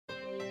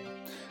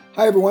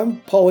Hi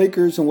everyone, Paul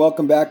Akers and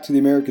welcome back to the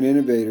American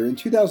Innovator. In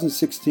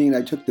 2016,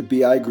 I took the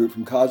BI group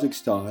from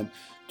Kazakhstan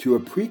to a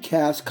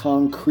precast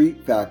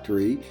concrete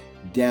factory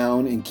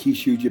down in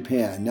Kyushu,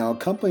 Japan. Now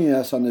accompanying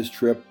us on this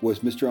trip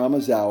was Mr.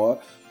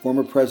 Amazawa,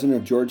 former president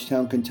of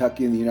Georgetown,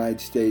 Kentucky in the United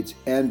States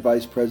and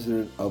vice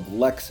president of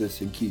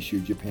Lexus in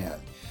Kyushu, Japan.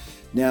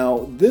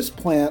 Now this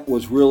plant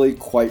was really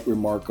quite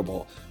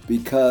remarkable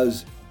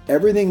because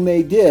everything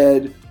they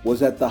did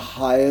was at the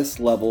highest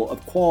level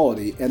of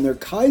quality, and their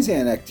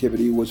Kaizen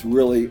activity was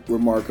really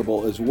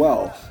remarkable as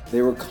well.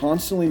 They were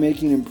constantly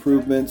making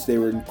improvements. They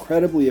were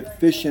incredibly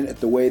efficient at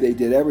the way they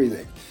did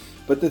everything.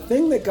 But the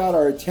thing that got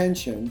our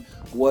attention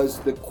was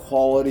the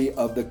quality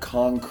of the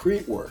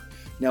concrete work.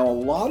 Now, a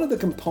lot of the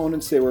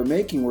components they were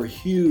making were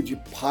huge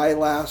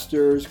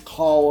pilasters,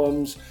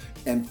 columns,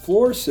 and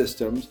floor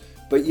systems,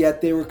 but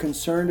yet they were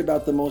concerned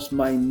about the most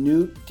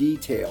minute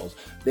details.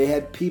 They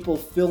had people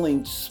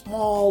filling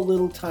small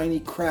little tiny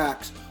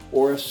cracks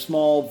or a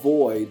small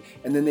void,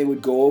 and then they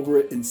would go over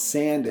it and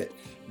sand it.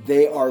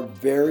 They are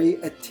very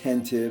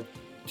attentive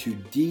to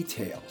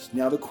details.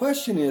 Now the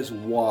question is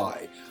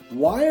why?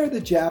 Why are the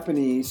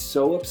Japanese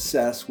so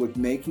obsessed with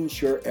making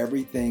sure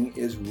everything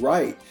is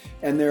right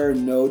and there are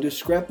no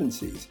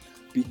discrepancies?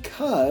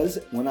 Because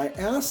when I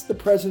asked the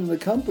president of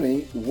the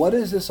company, what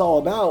is this all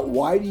about?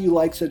 Why do you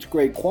like such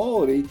great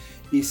quality?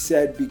 He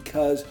said,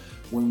 because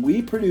when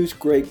we produce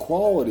great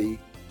quality,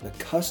 the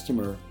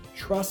customer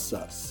trusts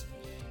us.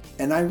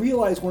 And I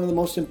realized one of the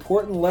most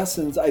important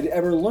lessons I'd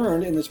ever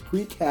learned in this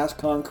precast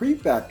concrete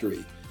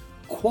factory.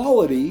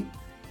 Quality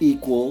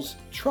equals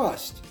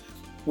trust.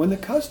 When the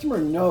customer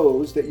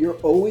knows that you're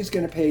always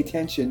going to pay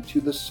attention to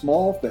the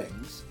small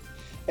things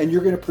and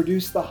you're going to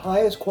produce the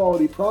highest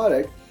quality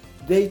product,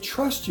 they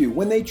trust you.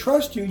 When they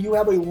trust you, you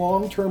have a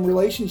long-term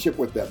relationship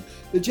with them.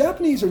 The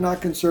Japanese are not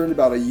concerned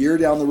about a year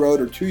down the road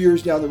or 2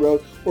 years down the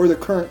road or the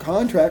current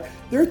contract.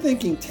 They're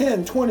thinking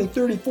 10, 20,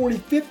 30, 40,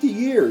 50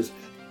 years.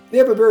 They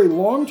have a very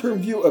long-term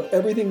view of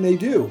everything they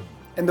do.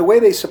 And the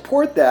way they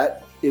support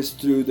that is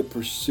through the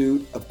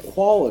pursuit of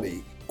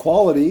quality.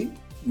 Quality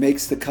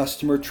makes the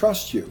customer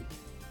trust you.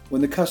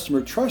 When the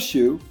customer trusts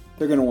you,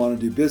 they're going to want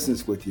to do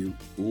business with you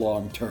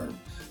long-term.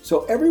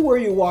 So everywhere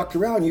you walked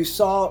around, you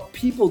saw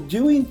people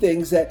doing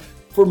things that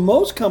for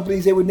most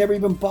companies, they would never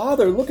even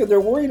bother. Look, they're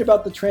worried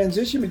about the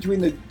transition between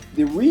the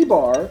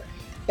rebar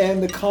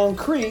and the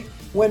concrete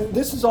when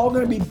this is all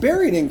going to be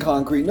buried in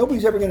concrete.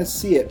 Nobody's ever going to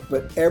see it,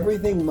 but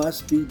everything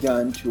must be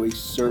done to a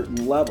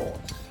certain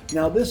level.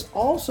 Now, this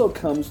also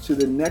comes to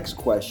the next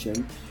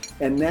question,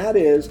 and that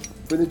is,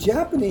 for the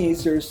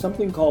Japanese, there's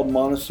something called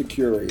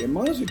monosecurity. And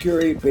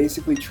monosecurity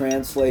basically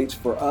translates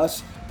for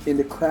us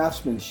into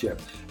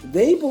craftsmanship.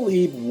 They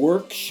believe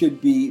work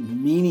should be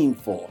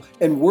meaningful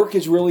and work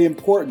is really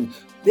important.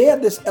 They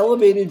have this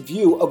elevated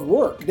view of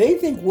work. They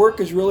think work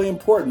is really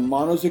important,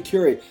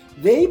 monosecurity.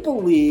 They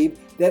believe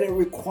that it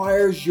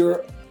requires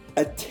your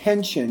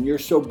attention, your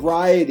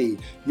sobriety,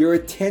 your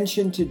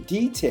attention to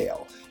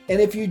detail.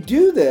 And if you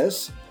do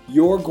this,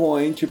 you're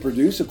going to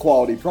produce a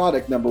quality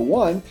product, number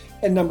one,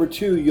 and number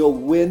two, you'll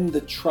win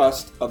the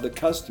trust of the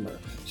customer.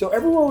 So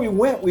everywhere we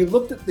went, we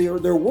looked at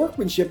their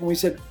workmanship and we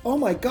said, oh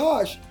my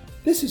gosh,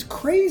 this is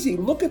crazy.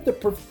 Look at the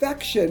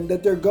perfection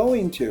that they're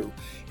going to.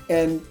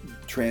 And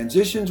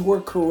transitions were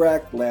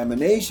correct,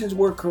 laminations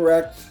were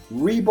correct,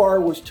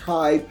 rebar was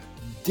tied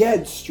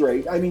dead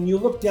straight. I mean, you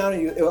look down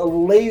at a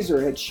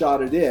laser had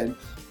shot it in.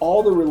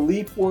 All the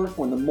relief work,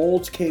 when the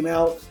molds came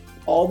out,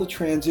 all the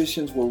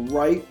transitions were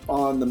right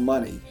on the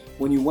money.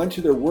 When you went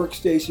to their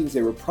workstations,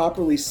 they were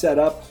properly set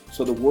up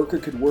so the worker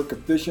could work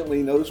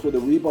efficiently. Notice where the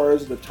rebar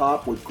is at the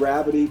top with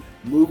gravity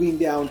moving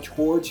down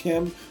towards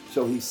him.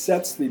 So he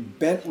sets the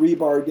bent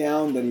rebar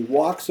down, then he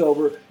walks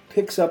over,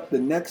 picks up the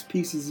next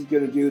pieces he's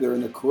going to do. They're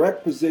in the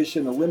correct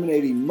position,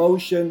 eliminating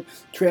motion,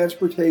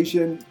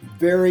 transportation,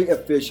 very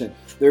efficient.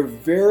 They're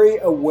very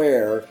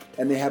aware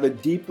and they have a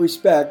deep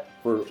respect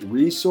for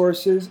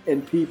resources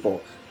and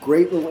people.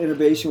 Great little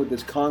innovation with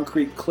this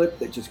concrete clip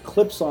that just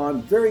clips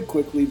on very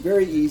quickly,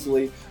 very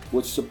easily,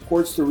 which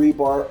supports the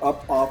rebar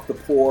up off the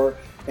pour,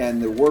 and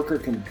the worker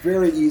can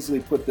very easily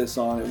put this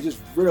on. It was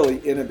just really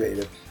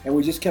innovative. And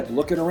we just kept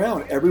looking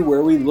around.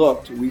 Everywhere we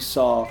looked, we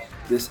saw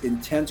this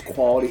intense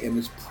quality and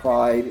this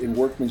pride in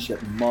workmanship,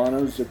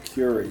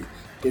 monosecurity.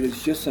 It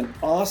is just an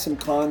awesome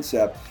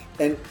concept.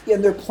 And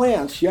in their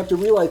plants, you have to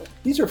realize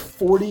these are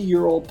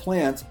 40-year-old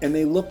plants and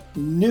they look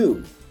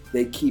new.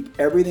 They keep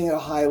everything at a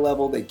high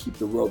level. They keep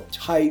the rope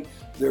tight.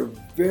 They're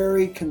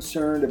very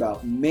concerned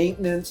about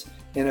maintenance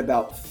and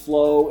about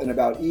flow and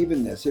about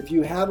evenness. If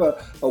you have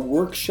a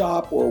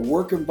workshop or a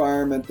work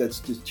environment that's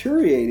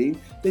deteriorating,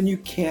 then you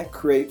can't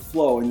create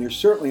flow, and you're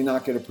certainly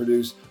not going to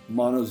produce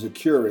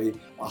monosecurity,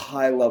 a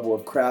high level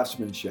of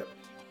craftsmanship.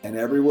 And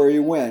everywhere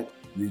you went,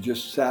 you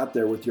just sat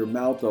there with your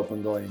mouth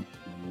open going,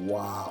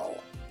 wow,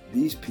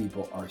 these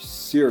people are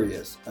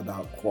serious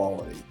about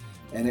quality.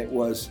 And it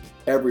was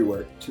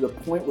everywhere, to the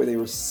point where they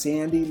were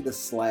sanding the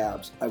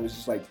slabs. I was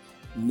just like,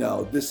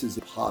 no, this is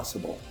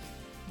impossible.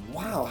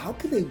 Wow, how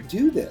could they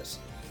do this?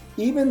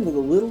 Even the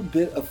little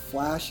bit of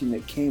flashing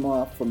that came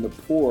off from the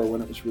pour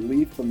when it was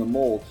relieved from the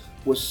mold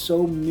was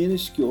so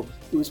minuscule,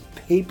 it was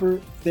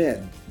paper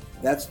thin.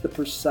 That's the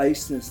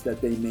preciseness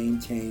that they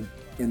maintain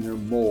in their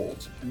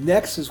molds.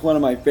 Next is one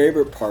of my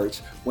favorite parts.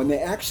 When they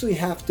actually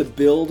have to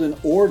build an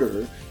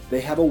order,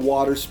 they have a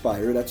water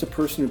spider. That's a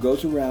person who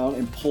goes around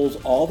and pulls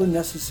all the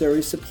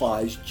necessary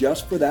supplies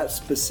just for that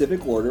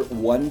specific order,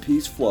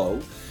 one-piece flow,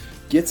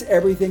 gets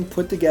everything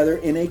put together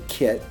in a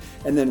kit,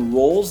 and then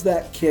rolls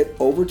that kit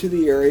over to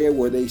the area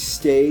where they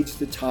stage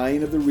the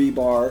tying of the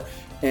rebar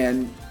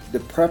and the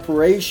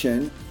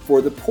preparation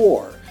for the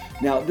pour.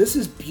 Now, this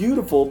is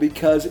beautiful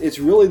because it's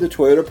really the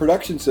Toyota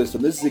production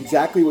system. This is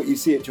exactly what you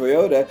see at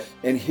Toyota,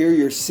 and here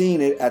you're seeing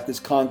it at this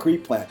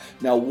concrete plant.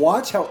 Now,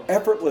 watch how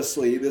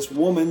effortlessly this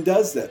woman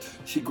does this.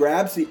 She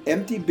grabs the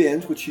empty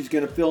bins, which she's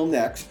going to fill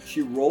next.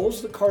 She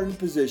rolls the cart in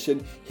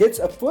position, hits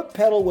a foot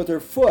pedal with her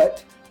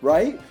foot,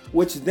 right?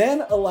 Which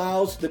then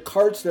allows the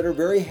carts that are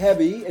very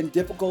heavy and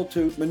difficult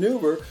to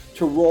maneuver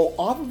to roll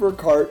off of her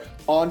cart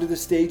onto the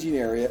staging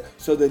area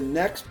so the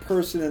next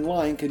person in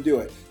line can do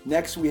it.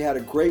 Next, we had a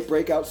great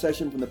breakout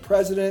session from the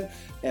president,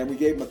 and we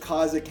gave him a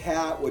Kazakh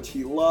hat, which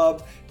he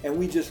loved, and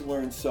we just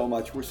learned so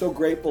much. We're so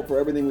grateful for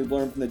everything we've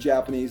learned from the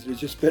Japanese. It's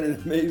just been an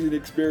amazing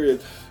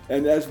experience.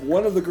 And as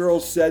one of the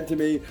girls said to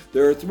me,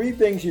 there are 3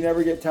 things you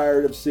never get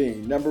tired of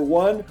seeing. Number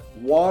 1,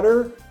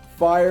 water,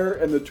 fire,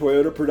 and the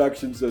Toyota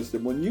production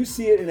system. When you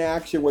see it in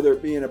action, whether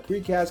it be in a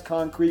precast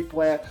concrete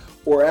plant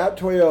or at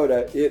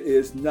Toyota, it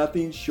is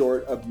nothing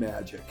short of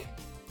magic.